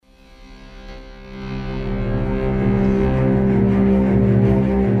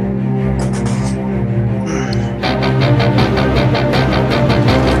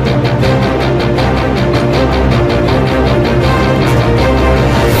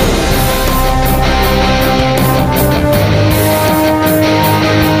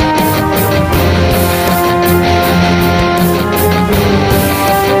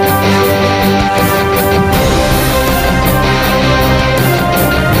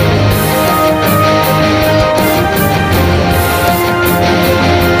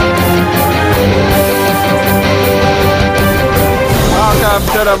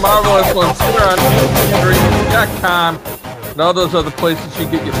episode of Marvelous Ones here on AmazingRadio.com and all those other places you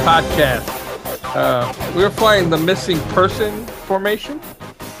get your podcast. We're flying the missing person formation.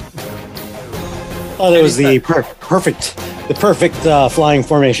 Oh, that was the perfect flying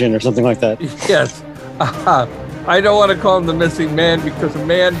formation or something like that. Yes. I don't want to call him the missing man because a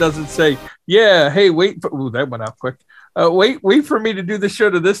man doesn't say, yeah, hey, wait for... Ooh, that went out quick. Wait for me to do the show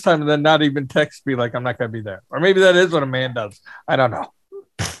to this time and then not even text me like I'm not going to be there. Or maybe that is what a man does. I don't know.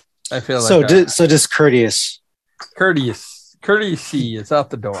 I feel like... So discourteous. Courtesy is out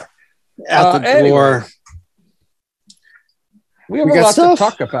the door. Out the door. Anyway, we have a lot to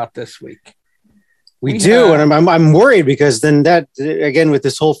talk about this week. We do, and I'm worried because then that, again, with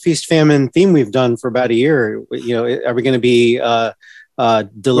this whole feast famine theme we've done for about a year, you know, are we going to be deleterious?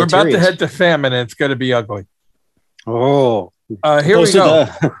 We're about to head to famine, and it's going to be ugly. Oh, here we go.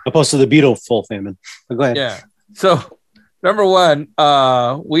 Opposed to the beautiful famine. But go ahead. Yeah. So, number one,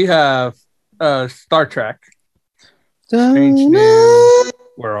 we have Star Trek. Strange New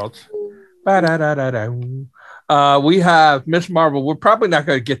Worlds. We have Miss Marvel. We're probably not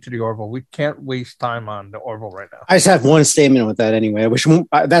going to get to the Orville. We can't waste time on the Orville right now. I just have one statement with that anyway.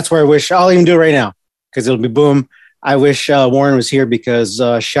 That's where I wish I'll even do it right now because it'll be boom. I wish Warren was here because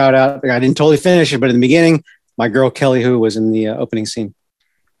shout out. I didn't totally finish it, but in the beginning, my girl Kelly, who was in the opening scene.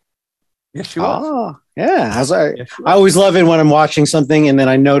 Yes, she was. Oh, yeah. I always love it when I'm watching something and then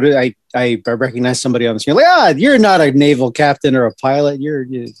I notice I recognize somebody on the screen. Like, you're not a naval captain or a pilot. You're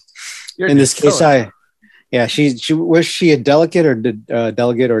in this case, Yeah, she was she a delegate or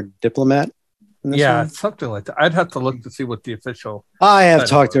diplomat? Yeah, one? Something like that. I'd have to look to see what the official. I have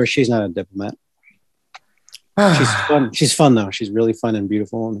talked to her. She's not a diplomat. She's fun. She's fun though. She's really fun and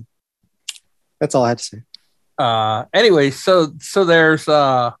beautiful. And that's all I had to say. Anyway, so there's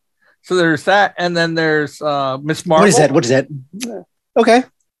that, and then there's Miss Marvel. What is that? Okay.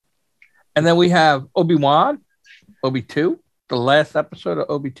 And then we have Obi-Wan, Obi-2, the last episode of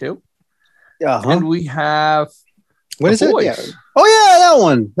Obi-2. And we have what is it? Yeah. Oh yeah,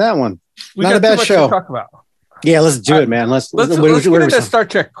 that one. We not a bad show. To talk about. Yeah, let's do it, man. Let's get into Star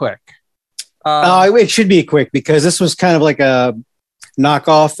Trek quick. It should be quick because this was kind of like a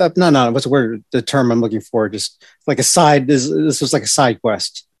knockoff. No. What's the word? The term I'm looking for? Just like a side. This was like a side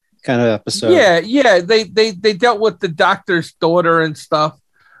quest kind of episode. Yeah. They dealt with the doctor's daughter and stuff.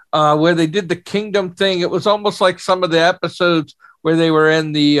 Where they did the kingdom thing. It was almost like some of the episodes where they were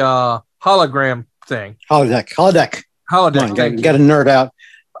in the hologram thing. Holodeck. Got to nerd out.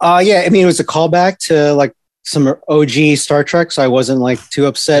 Yeah, I mean, it was a callback to like some OG Star Trek, so I wasn't like too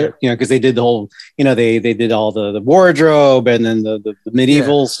upset, because they did the whole, they did all the wardrobe and then the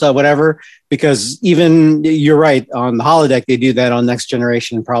medieval stuff, whatever. Because even you're right on the holodeck, they do that on Next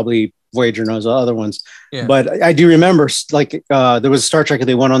Generation and probably Voyager knows the other ones. Yeah. But I do remember like there was a Star Trek,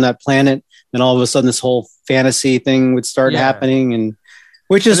 they went on that planet, and all of a sudden this whole fantasy thing would start happening, and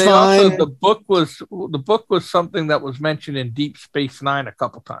which is fine. Also, the book was something that was mentioned in Deep Space Nine a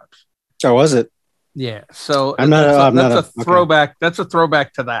couple times. Oh, was it? Yeah. So that's a throwback. Okay. That's a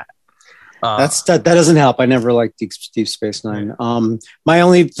throwback to that. That doesn't help. I never liked Deep Space Nine. My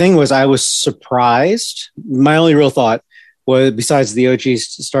only thing was I was surprised. My only real thought was, besides the OG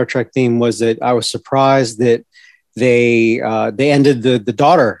Star Trek theme, was that I was surprised that they ended the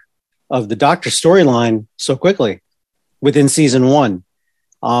daughter of the Doctor storyline so quickly within season 1.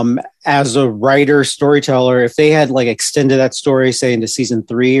 As a writer, storyteller, if they had like extended that story, say into season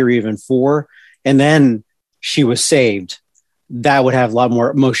 3 or even 4, and then she was saved, that would have a lot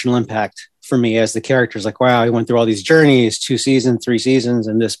more emotional impact for me as the character's like, wow, he went through all these journeys, 2 seasons, 3 seasons,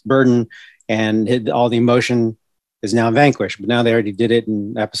 and this burden and all the emotion is now vanquished. But now they already did it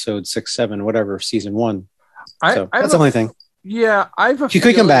in episode 6, 7, whatever, of season 1. So that's the only thing. Yeah, she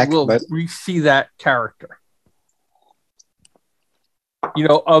could come back. But we see that character.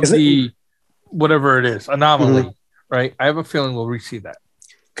 Of the whatever it is, anomaly, right? I have a feeling we'll re-see that.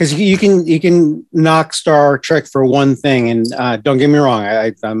 Because you can knock Star Trek for one thing, and don't get me wrong,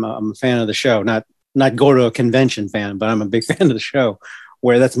 I'm a fan of the show, not go to a convention fan, but I'm a big fan of the show.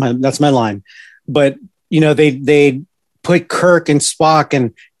 Where that's my line. But they put Kirk and Spock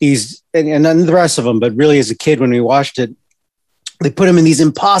and and the rest of them, but really as a kid when we watched it, they put him in these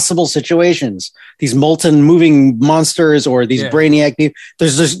impossible situations, these molten moving monsters or these brainiac people.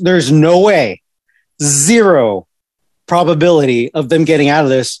 There's no way, zero probability of them getting out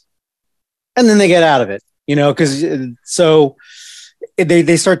of this. And then they get out of it, because so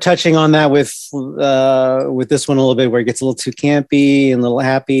they start touching on that with this one a little bit, where it gets a little too campy and a little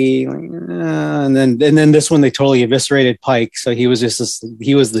happy. And then this one, they totally eviscerated Pike. So he was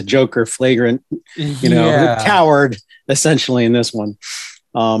he was the Joker, flagrant, coward essentially in this one.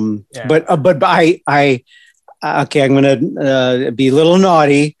 But I okay, I'm gonna be a little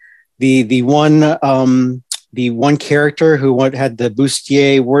naughty. The one character who had the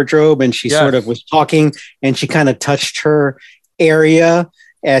bustier wardrobe, and she sort of was talking, and she kind of touched her area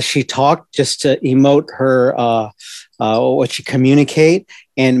as she talked, just to emote her what she communicate,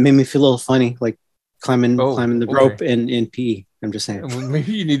 and made me feel a little funny, like climbing the rope in PE. I'm just saying. Well,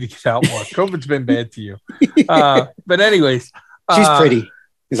 maybe you need to get out more. COVID's been bad to you. But anyways, she's pretty.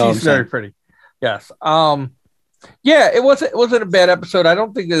 She's very pretty. Yes. It wasn't a bad episode. I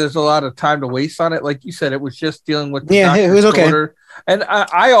don't think that there's a lot of time to waste on it. Like you said, it was just dealing with it was okay. Order. And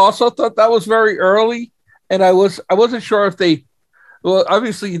I also thought that was very early. And I wasn't sure if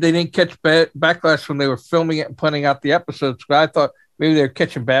obviously they didn't catch backlash when they were filming it and putting out the episodes. But I thought maybe they were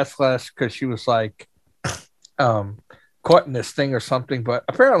catching backlash because she was like caught in this thing or something. But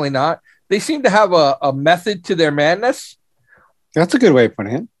apparently not. They seem to have a method to their madness. That's a good way of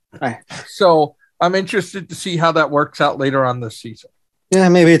putting it. So I'm interested to see how that works out later on this season. Yeah,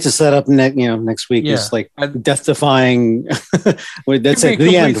 maybe it's a setup next week. Yeah. It's like death-defying. That's it.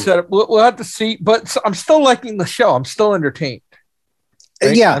 The end. Setup. We'll have to see, but I'm still liking the show. I'm still entertained.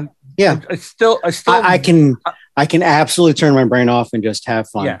 Right? I can absolutely turn my brain off and just have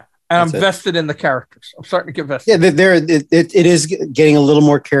fun. Yeah, and I'm vested in the characters. I'm starting to get vested. Yeah, it is getting a little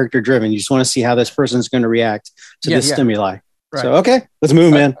more character driven. You just want to see how this person's going to react to this stimuli. Right. So okay, let's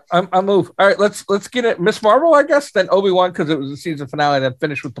move, man. I'll move. All right, let's get it. Miss Marvel, I guess. Then Obi-Wan because it was the season finale. Then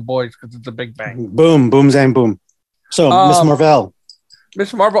finish with the boys because it's a big bang. Boom, boom, zang, boom. So Miss Marvel.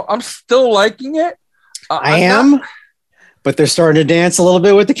 Miss Marvel, I'm still liking it. I am, but they're starting to dance a little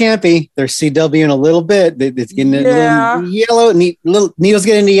bit with the campy. They're CWing a little bit. It's getting a little yellow. Needles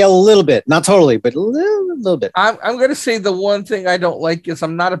getting into yellow a little bit. Not totally, but a little bit. I'm going to say the one thing I don't like is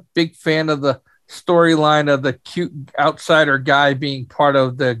I'm not a big fan of the storyline of the cute outsider guy being part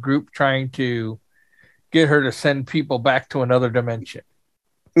of the group trying to get her to send people back to another dimension.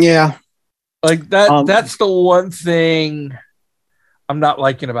 Yeah. Like that. That's the one thing I'm not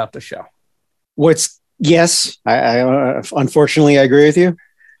liking about the show. Yes, I unfortunately I agree with you.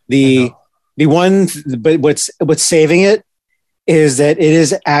 But what's saving it is that it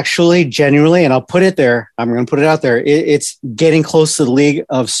is actually genuinely, and I'll put it there. I'm going to put it out there. It's getting close to the League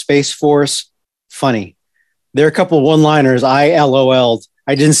of Space Force funny. There are a couple of one-liners I LOL'd.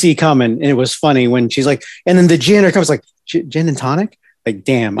 I didn't see coming, and it was funny when she's like, and then the janitor comes like, gin and tonic? Like,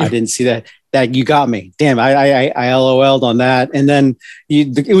 damn, I didn't see that. That you got me. Damn, I LOL'd on that. And then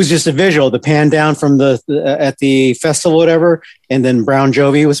it was just a visual, the pan down from at the festival, whatever, and then Brown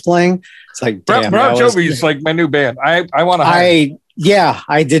Jovi was playing. It's like, damn, Brown Jovi is like my new band. I want to hire.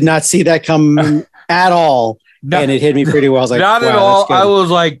 I did not see that come at all. And it hit me pretty well. I was like, not at all. I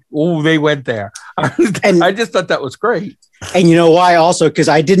was like, oh, they went there. And I just thought that was great. And you know why? Also, because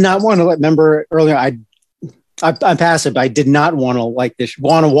I did not want to remember earlier. I'm passive. I did not want to like this,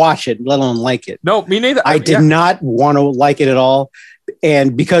 want to watch it, let alone like it. No, me neither. I did not want to like it at all.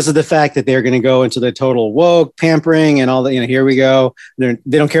 And because of the fact that they're going to go into the total woke pampering and all that, here we go. They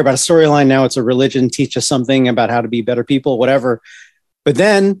don't care about a storyline now. It's a religion. Teach us something about how to be better people, whatever. But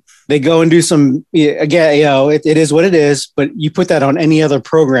then they go and do some, again, it is what it is, but you put that on any other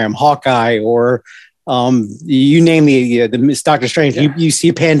program, Hawkeye, or you name the Doctor Strange, you see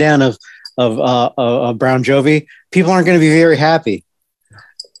a pan down of Brown Jovi, people aren't going to be very happy.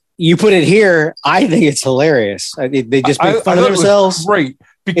 You put it here, I think it's hilarious. They just make fun of themselves. Great.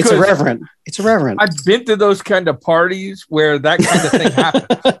 Because it's irreverent. I've been to those kind of parties where that kind of thing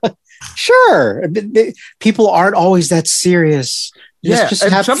happens. Sure. People aren't always that serious. Just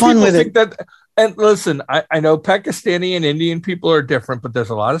have fun with it. And listen, I know Pakistani and Indian people are different, but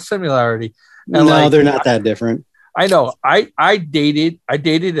there's a lot of similarity. And no, they're not that different. I know. I dated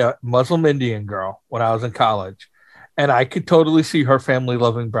a Muslim Indian girl when I was in college, and I could totally see her family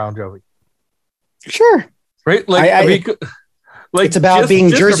loving Brown Jovi. Sure. Right? It's about being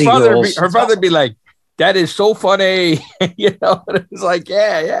Jersey girls. Her father would be like, that is so funny. And it was like,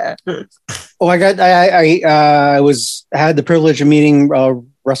 yeah. Oh, I had the privilege of meeting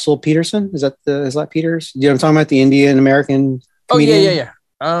Russell Peterson. Is that Peters? You know what I'm talking about? The Indian American comedian?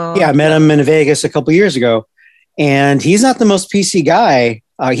 Oh, yeah. I met him in Vegas a couple years ago, and he's not the most PC guy.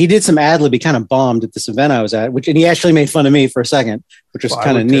 He did some ad lib. He kind of bombed at this event I was at, and he actually made fun of me for a second, which was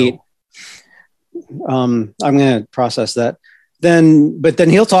kind of neat. I'm going to process that. But then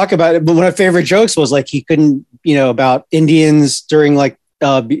he'll talk about it. But one of my favorite jokes was like, he couldn't, about Indians during like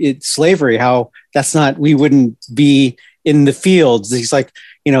slavery, how we wouldn't be in the fields. He's like,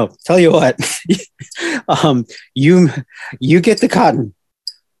 tell you what, you get the cotton,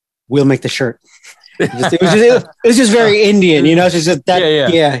 we'll make the shirt. It was just very Indian, you know. It's just that,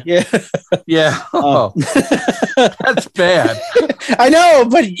 yeah. Oh, that's bad. I know,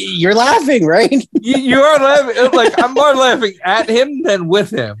 but you're laughing, right? You are laughing. Like, I'm more laughing at him than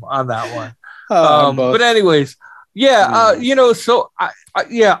with him on that one. But anyways, so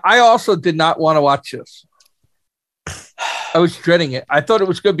I also did not want to watch this. I was dreading it. I thought it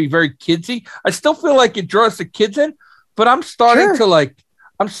was going to be very kidsy. I still feel like it draws the kids in, but I'm starting to like.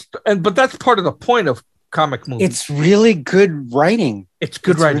 But that's part of the point of comic movies. It's really good writing. It's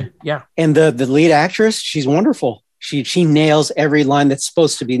good writing, yeah. And the lead actress, she's wonderful. She nails every line that's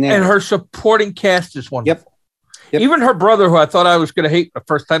supposed to be nailed. And her supporting cast is wonderful. Yep. Even her brother, who I thought I was going to hate the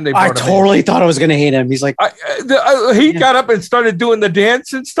first time they brought him in. I totally thought I was going to hate him. He's like... he got up and started doing the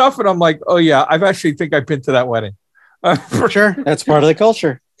dance and stuff, and I'm like, oh, yeah, I actually think I've been to that wedding. For sure. That's part of the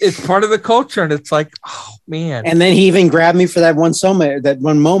culture. It's part of the culture, and it's like, oh man. And then he even grabbed me for that one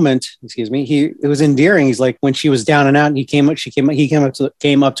moment. Excuse me. It was endearing. He's like, when she was down and out, and he came up to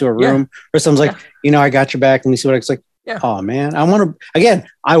a room or something's like, I got your back. And we see what it's like. Yeah. Oh man, I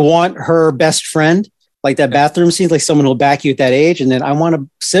want her best friend, like that bathroom scene, like someone who'll back you at that age, and then I want a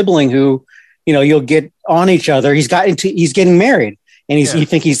sibling who, you'll get on each other. He's getting married, and he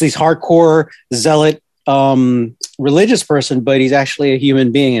thinks he's this hardcore zealot religious person, but he's actually a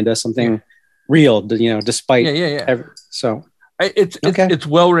human being and does something real, despite so it's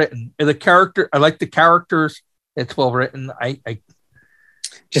well written. And the character, I like the characters. It's well written. I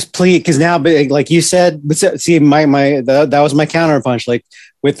just please, because now, like you said, see, that was my counterpunch, like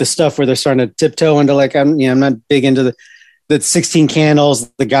with the stuff where they're starting to tiptoe into, like, I'm not big into the 16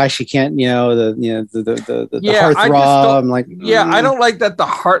 candles, the guy she can't, the heartthrob. I'm like, I don't like that the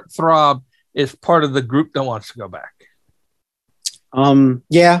heartthrob is part of the group that wants to go back.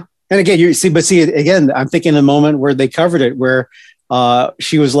 Yeah. And again, again, I'm thinking a moment where they covered it, where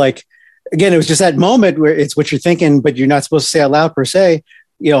she was like, again, it was just that moment where it's what you're thinking, but you're not supposed to say out loud per se.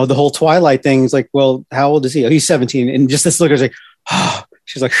 The whole Twilight thing is like, well, how old is he? Oh, he's 17. And just this look is like, oh,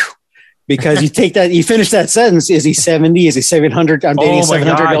 she's like, whew. Because you finish that sentence. Is he 70? Is he 700? I'm dating a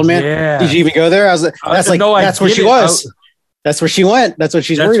 700-year-old man. Yeah. Did you even go there? I was that's where she was. That's where she went. That's what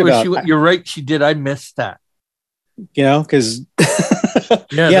she's worried about. You're right. She did. I missed that. Because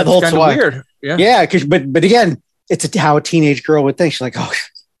the whole Twilight. Weird. Yeah. But again, it's how a teenage girl would think. She's like, oh,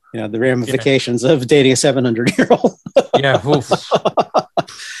 the ramifications of dating a 700-year-old. Yeah.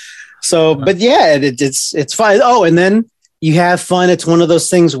 So, but yeah, it's fine. Oh, and then you have fun. It's one of those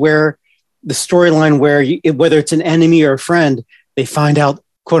things where the storyline where whether it's an enemy or a friend, they find out,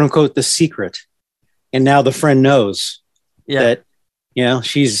 quote unquote, the secret, and now the friend knows that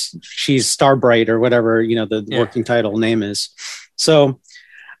she's Starbright or whatever the working title name is. So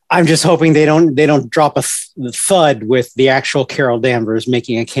I'm just hoping they don't drop a thud with the actual Carol Danvers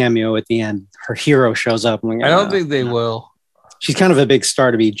making a cameo at the end. Her hero shows up. Like, I don't think they will. She's kind of a big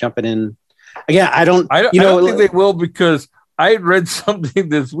star to be jumping in. Again, I don't think they will, because I read something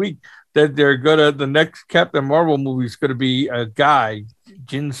this week that the next Captain Marvel movie is going to be a guy,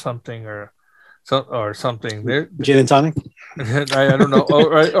 Jin something or something. Gin and tonic? I don't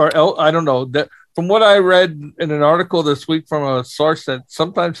know. I don't know. That, from what I read in an article this week from a source that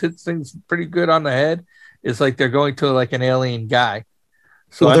sometimes hits things pretty good on the head, is like they're going to like an alien guy.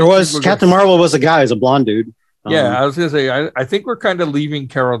 So there was Captain Marvel was a guy, was a blonde dude. Yeah, I was going to say, I think we're kind of leaving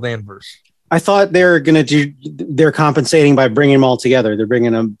Carol Danvers. I thought they're compensating by bringing them all together. They're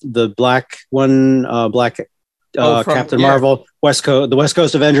bringing the black one, Captain Marvel, the West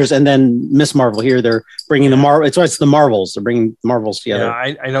Coast Avengers, and then Miss Marvel here. They're bringing the Marvel. It's the Marvels. They're bringing Marvels together.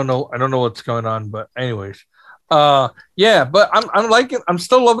 Yeah, I don't know. I don't know what's going on, but anyways, but I'm liking. I'm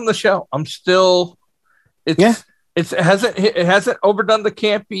still loving the show. I'm still. It hasn't overdone the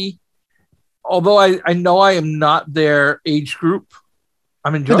campy. Although I know I am not their age group.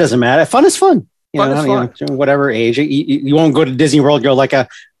 I'm enjoying it. Doesn't matter. Fun is fun. Whatever age. You won't go to Disney World, go like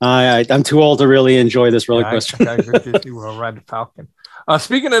I'm too old to really enjoy this roller coaster. I go to Disney World, ride the Falcon.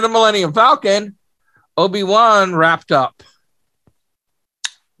 Speaking of the Millennium Falcon, Obi-Wan wrapped up.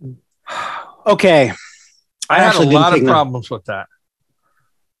 Okay. I had a lot of problems with that.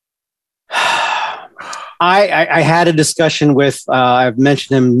 I had a discussion with, I've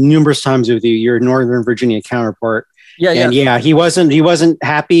mentioned him numerous times with you, your Northern Virginia counterpart. He wasn't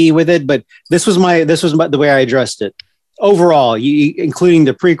happy with it, but this was the way I addressed it. Overall, including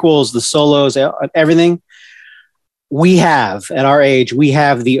the prequels, the solos, everything. We have, at our age,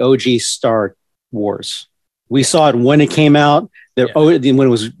 the OG Star Wars. We saw it when it came out. When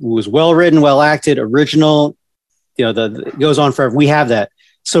it was well written, well acted, original. It goes on forever. We have that.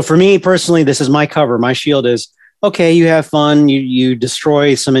 So for me personally, this is my cover. My shield is okay, you have fun, you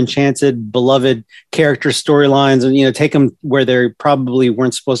destroy some enchanted, beloved character storylines, and take them where they probably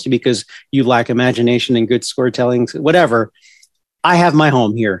weren't supposed to be because you lack imagination and good storytelling, whatever. I have my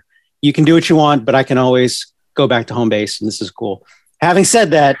home here. You can do what you want, but I can always go back to home base, and this is cool. Having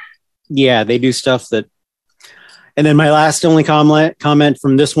said that, yeah, they do stuff that. And then my last only comment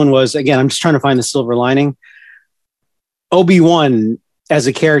from this one was, again, I'm just trying to find the silver lining. Obi-Wan as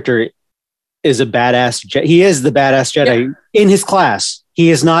a character is a badass. He is the badass Jedi in his class. He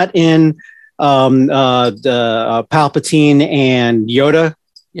is not in the Palpatine and Yoda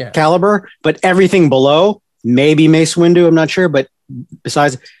caliber, but everything below, maybe Mace Windu, I'm not sure. But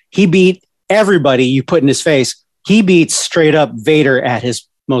besides, he beat everybody you put in his face. He beat straight up Vader at his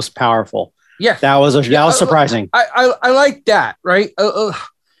most powerful. Yeah, that was surprising. I like that, right?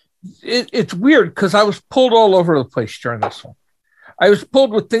 It's weird because I was pulled all over the place during this one. I was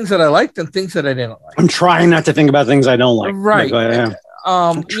pulled with things that I liked and things that I didn't like. I'm trying not to think about things I don't like. Right.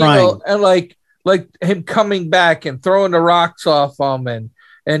 I'm trying. And like him coming back and throwing the rocks off him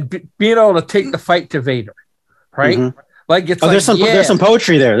and being able to take the fight to Vader. Right. Mm-hmm. Like it's there's some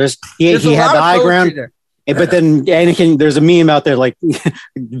poetry there. He had the high ground. There. But then Anakin, there's a meme out there like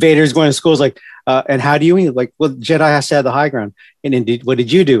Vader's going to school. Is like, and how do you eat? Like, well, Jedi has to have the high ground. And then what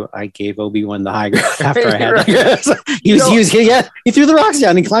did you do? I gave Obi-Wan the high ground after I had it. So he threw the rocks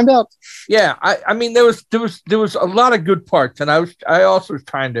down and he climbed out. Yeah, I mean there was a lot of good parts, and I also was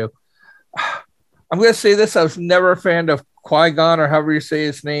trying to. I'm going to say this: I was never a fan of Qui-Gon or however you say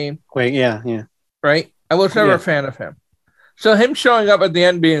his name. Yeah. Right, I was never a fan of him. So him showing up at the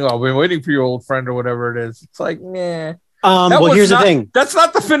end being, "Oh, we're waiting for your old friend" or whatever it is. It's like, meh. Well, here's the thing. That's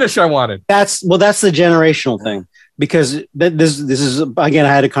not the finish I wanted. That's the generational thing, because this is, again, I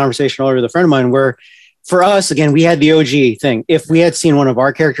had a conversation earlier with a friend of mine where for us, again, we had the OG thing. If we had seen one of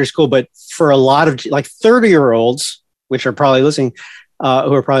our characters, cool. But for a lot of like 30-year-olds, which are probably listening,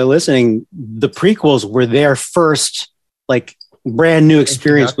 the prequels were their first like brand new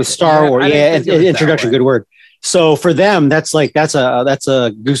experience with Star Wars. Yeah, introduction, good word. So for them, that's a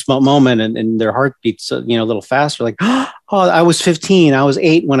goosebump moment, and their heart beats a little faster. Like, oh, I was 15, I was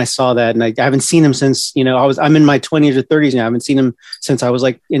 8 when I saw that, and I haven't seen him since I'm in my 20s or 30s now. I haven't seen him since I was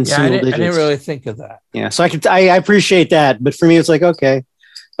like in single digits. I didn't really think of that. Yeah, so I appreciate that, but for me, it's like, okay,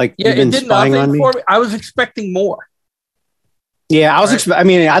 like you've been spying on me. For me. I was expecting more. Yeah, I was.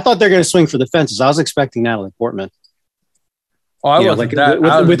 I thought they're going to swing for the fences. I was expecting Natalie Portman. Oh, I wasn't that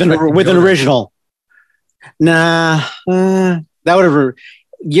with an original. Nah, that would have.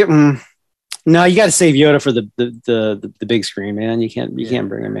 No, you got to save Yoda for the big screen, man. You can't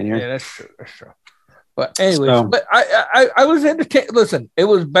bring him in here. Yeah, that's true. But anyways, but I was entertained. Listen, it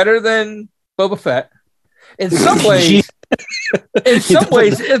was better than Boba Fett. In some ways,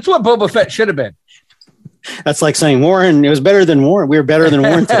 it's what Boba Fett should have been. That's like saying Warren. It was better than Warren. We were better than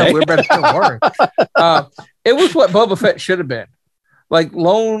Warren today. We're better than Warren. It was what Boba Fett should have been. Like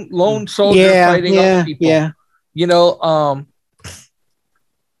lone soldier fighting other people. Yeah.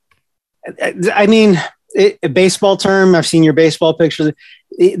 I mean, a baseball term. I've seen your baseball pictures.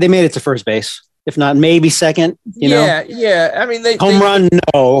 They made it to first base, if not maybe second. Yeah. I mean, home run,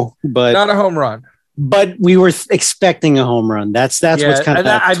 no, but not a home run. But we were expecting a home run. That's what's kind of.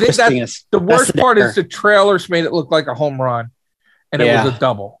 I think that's the worst part is the trailers made it look like a home run, and it was a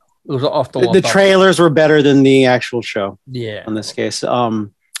double. It was off the wall. The trailers were better than the actual show. Yeah. In this case,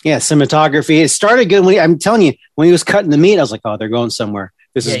 cinematography. It started good. I'm telling you, when he was cutting the meat, I was like, "Oh, they're going somewhere.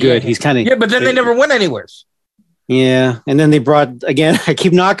 This is good." He's kind of but then they never went anywhere. Yeah, and then they brought again. I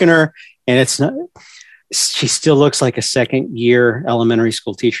keep knocking her, and it's not. She still looks like a second-year elementary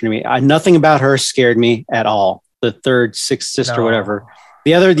school teacher to me. Nothing about her scared me at all. The third, sixth sister, whatever.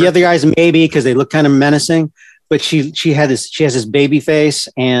 The other guys maybe because they look kind of menacing. But she has this baby face,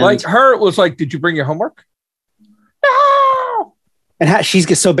 and like her, it was like, did you bring your homework? No. And she's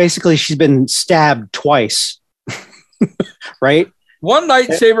been stabbed twice, right? One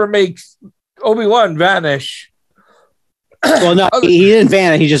lightsaber makes Obi-Wan vanish. Well, no, he didn't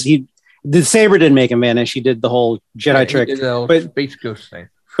vanish. The saber didn't make him vanish. He did the whole Jedi trick, but Space Ghost thing.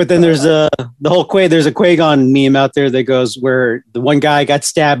 But then there's there's a Qui-Gon meme out there that goes where the one guy got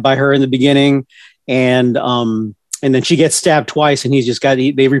stabbed by her in the beginning. And then she gets stabbed twice, and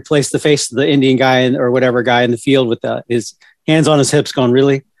they replaced the face of the Indian guy or whatever guy in the field with his hands on his hips going,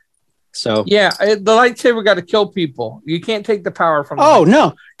 really? So yeah, the lightsaber got to kill people. You can't take the power from. Oh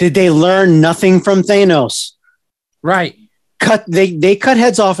no! Did they learn nothing from Thanos? Right. They cut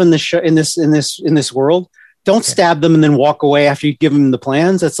heads off in this world, Don't stab them and then walk away after you give them the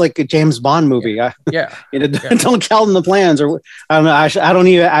plans. That's like a James Bond movie. Don't tell them the plans, or I don't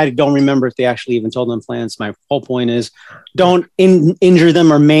know. I don't remember if they actually even told them plans. My whole point is, don't injure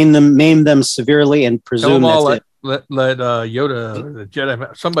them or maim them severely and presume that's it. Let Yoda, the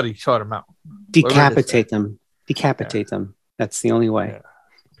Jedi, somebody sort them out. Decapitate them. That's the only way.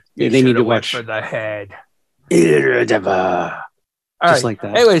 Yeah. They need to watch for the head. Just like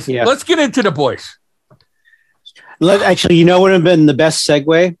that. Anyways, let's get into the boys. Actually, you know what would have been the best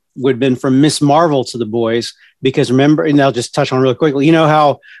segue would have been from Miss Marvel to the boys, because remember, and I'll just touch on real quickly. You know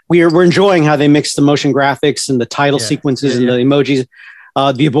how we're enjoying how they mix the motion graphics and the title sequences and the emojis.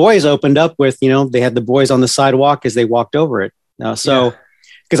 The boys opened up with, they had the boys on the sidewalk as they walked over it. Because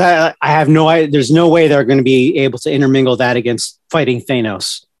I have no idea, there's no way they're going to be able to intermingle that against fighting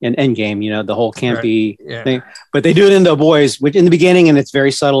Thanos in Endgame, the whole campy thing. But they do it in the boys, which in the beginning, and it's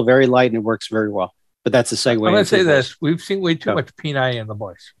very subtle, very light, and it works very well. But that's a segue. I'm going to say this. We've seen way too much Peni in the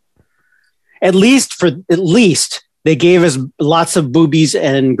boys. At least they gave us lots of boobies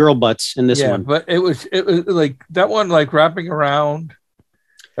and girl butts in this one. But it was like that one, like wrapping around.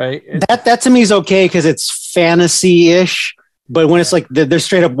 Right. That to me is okay because it's fantasy-ish. But when it's like they're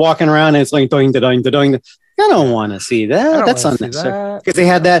straight up walking around and it's like doing, I don't want to see that. That's unnecessary because they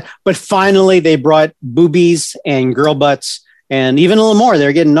had that. But finally, they brought boobies and girl butts and even a little more.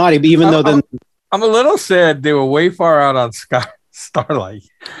 They're getting naughty, but even though I'm a little sad they were way far out on Starlight,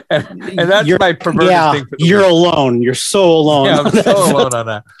 and that's my perverted thing. You're alone. You're so alone. Yeah, I'm so alone on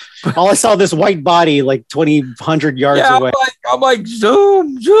that. All I saw this white body like 200 yards away. I'm like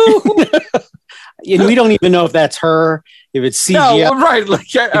zoom. And we don't even know if that's her. If it's CGI. No, right. Like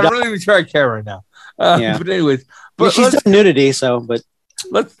I'm not even sure I care right now. But anyways, she's done nudity. So, but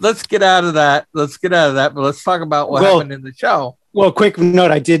let's get out of that. But let's talk about what happened in the show. Well, quick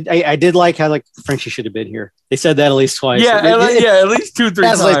note. I did like how Frenchie should have been here. They said that at least twice. Yeah, at least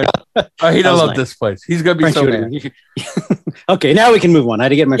 2-3 times. He don't love this place. He's gonna be Frenchie so mad. Okay, now we can move on. I had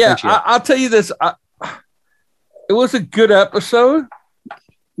to get my Frenchie. I'll tell you this. It was a good episode.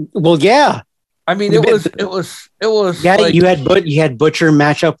 Well, yeah. I mean, it was. Yeah, like, you had Butcher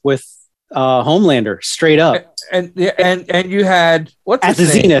match up with Homelander straight up, and you had what's at the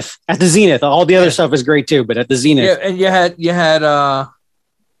Zenith. At the Zenith, all the other stuff is great too, but at the Zenith, and you had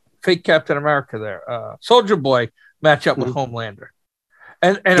fake Captain America there, Soldier Boy match up with Homelander,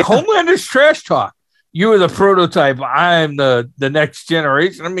 and Homelander's trash talk. You were the prototype. I'm the next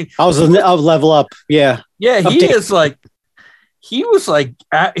generation. I mean, I'll level up. Yeah. Update. He was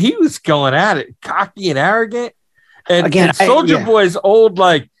going at it, cocky and arrogant. And again, Soldier Boy's old,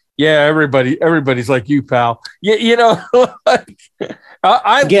 everybody's like you, pal. I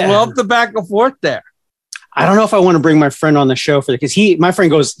love the back and forth there. I don't know if I want to bring my friend on the show because my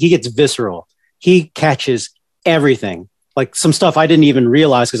friend he gets visceral. He catches everything, like some stuff I didn't even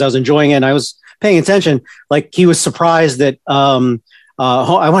realize because I was enjoying it and I was paying attention. Like he was surprised that I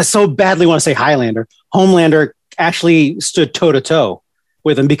so badly want to say Highlander. Homelander actually stood toe to toe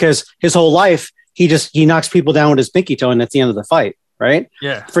with him because his whole life he knocks people down with his pinky toe and that's the end of the fight, right?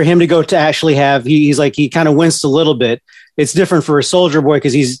 Yeah. For him to go to actually have he kind of winced a little bit. It's different for a Soldier Boy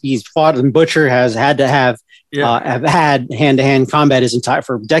because he's fought and Butcher has had to have had hand-to-hand combat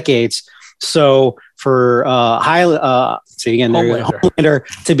for decades. So for Homelander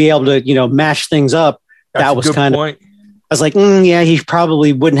to be able to mash things up, that was kind of. I was like, he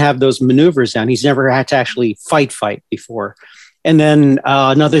probably wouldn't have those maneuvers down. He's never had to actually fight before. And then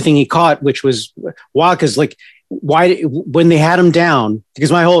another thing he caught, which was wild, because why when they had him down? Because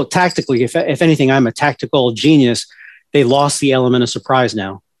my whole tactically, if anything, I'm a tactical genius. They lost the element of surprise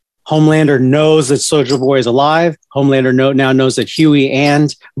now. Homelander knows that Soldier Boy is alive. Homelander now knows that Huey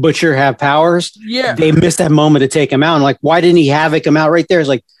and Butcher have powers. Yeah, they missed that moment to take him out. And why didn't he havoc him out right there? It's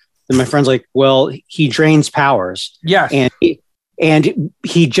like. And my friend's like, well, he drains powers. Yes. And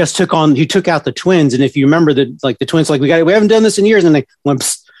he just took out the twins. And if you remember the twins, we haven't done this in years. And they went,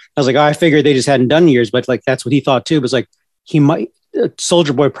 psst. I was like, I figured they just hadn't done years, but that's what he thought too. It was he might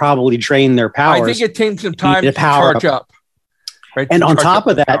Soldier Boy probably drained their powers. I think it takes some time to charge up. Right. And on top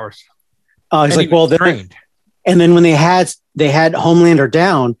of that, he's like, well, drained. And then when they had Homelander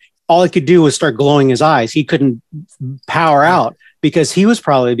down, all he could do was start glowing his eyes. He couldn't power out. Because he was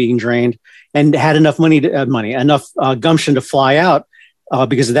probably being drained and had enough enough gumption to fly out.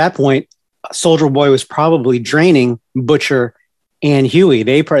 Because at that point, Soldier Boy was probably draining Butcher and Huey.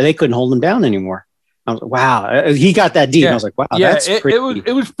 They couldn't hold him down anymore. I was like, wow, he got that deep. I was like, wow, that's pretty deep.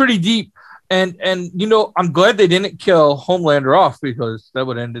 It was pretty deep. And I'm glad they didn't kill Homelander off because that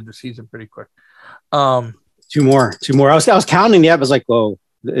would have ended the season pretty quick. Two more. I was counting the app. I was like, whoa.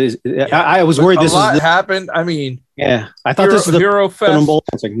 I was worried a this lot was happened. I mean, yeah, I thought this was the Hero Fest.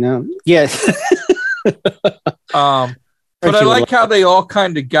 It's like, no, yes. But I like how they all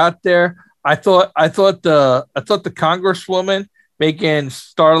kind of got there. I thought the Congresswoman making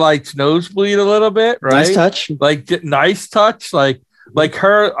Starlight's nose bleed a little bit, right? Nice touch. Nice touch. Like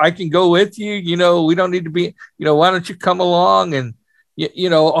her, I can go with you. You know, we don't need to be. You know, why don't you come along and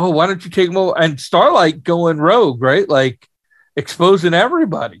why don't you take them over? And Starlight going rogue, right? Like exposing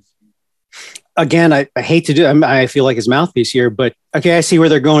everybody. Again, I hate to do. I feel like his mouthpiece here, but okay, I see where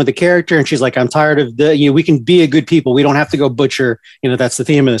they're going with the character, and she's like, "I'm tired of we can be a good people. We don't have to go butcher. That's the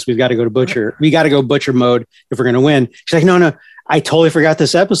theme of this. We've got to go to butcher. We got to go butcher mode if we're going to win." She's like, "No, I totally forgot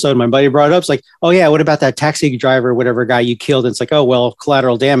this episode. My buddy brought it up. It's like, oh yeah, what about that taxi driver, whatever guy you killed?" And it's like, oh well,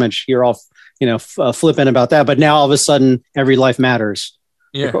 collateral damage. You're all flippant about that, but now all of a sudden, every life matters.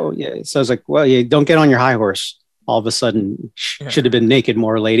 Yeah. Like, oh yeah. So I was like, well, yeah, don't get on your high horse. All of a sudden, should have been naked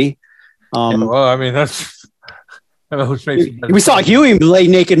more, lady. Well, I mean, that's we saw Huey lay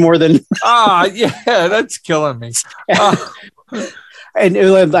naked more than that's killing me. And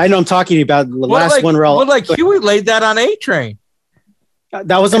I know I'm talking about the last one. Huey laid that on A-Train.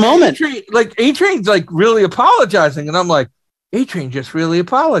 That was a moment. A-Train's like really apologizing, and I'm like, A-Train just really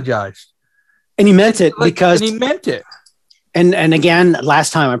apologized, and he meant it because he meant it. And again,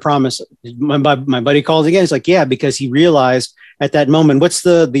 last time I promise, my buddy called again. He's like, yeah, because he realized at that moment, what's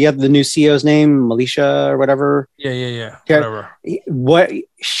the new CEO's name, Alicia or whatever. Yeah. Whatever.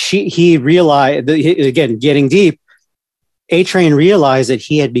 He realized again, getting deep. A-Train realized that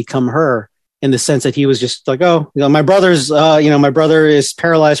he had become her in the sense that he was just like, oh, my brother's, my brother is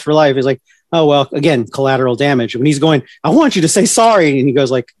paralyzed for life. He's like, oh well, again, collateral damage. When he's going, I want you to say sorry, and he goes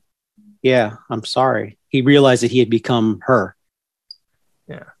like, yeah, I'm sorry. He realized that he had become her.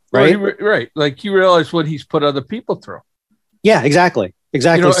 Yeah. Right. Well, right. Like he realized what he's put other people through. Yeah, exactly.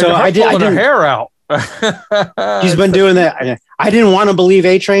 So I didn't her hair out. He's been doing that. I didn't want to believe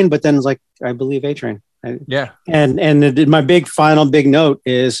A-Train, but then it's like, I believe A-Train. Yeah. And my final big note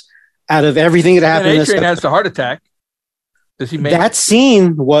is out of everything that happened. A-Train has the heart attack. Does he make that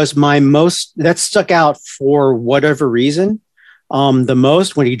scene was that stuck out for whatever reason. The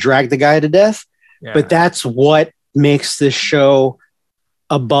most when he dragged the guy to death. Yeah. But that's what makes this show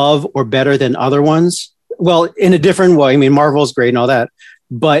above or better than other ones. Well, in a different way. I mean, Marvel's great and all that,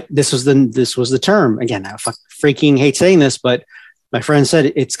 but this was the term. Again, I freaking hate saying this, but my friend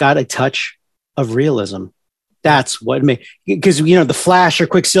said it's got a touch of realism. That's what because the Flash or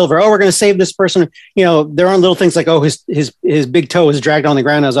Quicksilver. Oh, we're going to save this person. There are little things like, oh, his big toe was dragged on the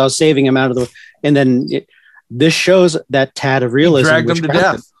ground as I was saving him out of and then this shows that tad of realism. He dragged him to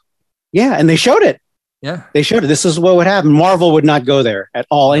death. Yeah, and they showed it. Yeah, they showed it. This is what would happen. Marvel would not go there at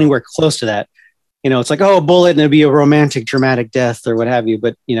all, anywhere close to that. It's like, oh, a bullet and it'd be a romantic, dramatic death or what have you.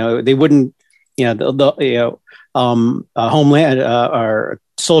 But they wouldn't. Homeland or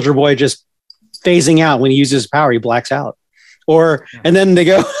Soldier Boy just phasing out when he uses his power, he blacks out. And then they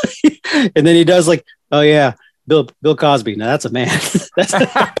go, and then he does like, oh yeah, Bill Cosby. Now that's a man. But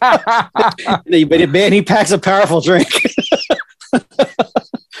he packs a powerful drink.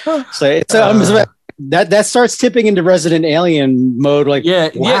 So it's that starts tipping into Resident Alien mode. Like,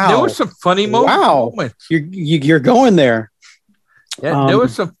 wow. There was some funny moments. You're going there. Yeah, there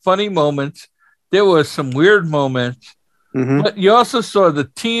was some funny moments. There was some weird moments. Mm-hmm. But you also saw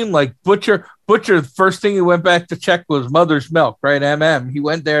the team like Butcher. The first thing he went back to check was Mother's Milk, right? He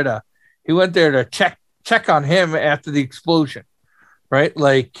went there to check on him after the explosion, right?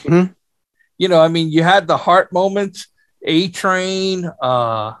 Like, mm-hmm. I mean, you had the heart moments. A-Train,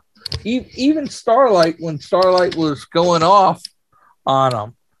 even Starlight, when Starlight was going off on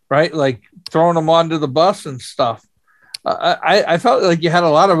him, right? Like throwing him onto the bus and stuff. I felt like you had a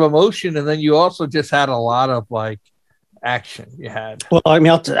lot of emotion, and then you also just had a lot of like action. You had. Well, I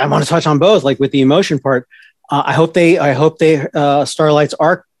mean, I want to touch on both. Like with the emotion part, I hope Starlight's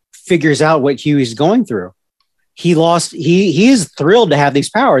arc figures out what Huey's going through. He is thrilled to have these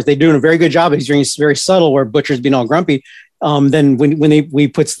powers. They're doing a very good job. He's doing very subtle where Butcher's being all grumpy. Then when he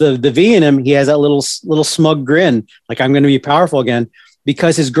puts the V in him, he has that little smug grin. Like, I'm going to be powerful again,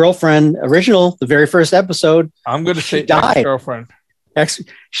 because his girlfriend the very first episode, I'm going to say died. Girlfriend.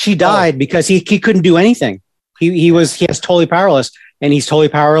 She died because he couldn't do anything. He was totally powerless, and he's totally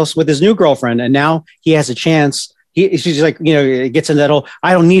powerless with his new girlfriend. And now he has a chance. She's like, it gets into that whole,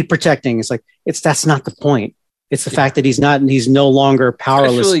 I don't need protecting. It's like, that's not the point. It's the fact that he's no longer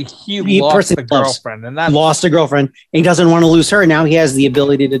powerless. Actually, he lost a girlfriend, lost a girlfriend, and he doesn't want to lose her. Now he has the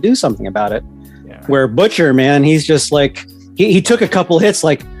ability to do something about it. Yeah. Where Butcher, man, he's just like, he took a couple hits,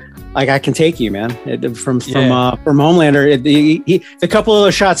 like, like, I can take you, man. From Homelander, the couple of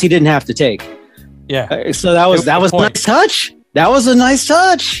those shots he didn't have to take. Yeah. So that was a nice touch. That was a nice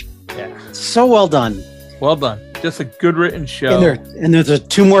touch. Yeah. So well done. Well done. Just a good written show. And there's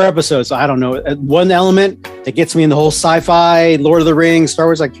 2 more episodes. I don't know. One element that gets me in the whole sci-fi, Lord of the Rings, Star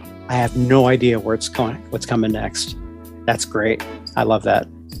Wars. Like, I have no idea what's coming next. That's great. I love that.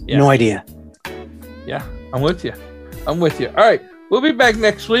 Yeah. No idea. Yeah, I'm with you. All right. We'll be back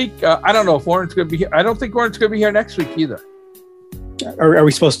next week. I don't know if Warren's going to be here. I don't think Warren's going to be here next week either. Are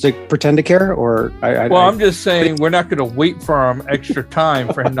we supposed to pretend to care? Or I'm just saying we're not going to wait for him extra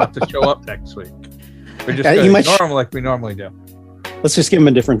time for him not to show up next week. We're just going to ignore him like we normally do. Let's just give him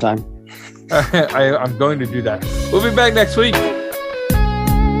a different time. I'm going to do that. We'll be back next week.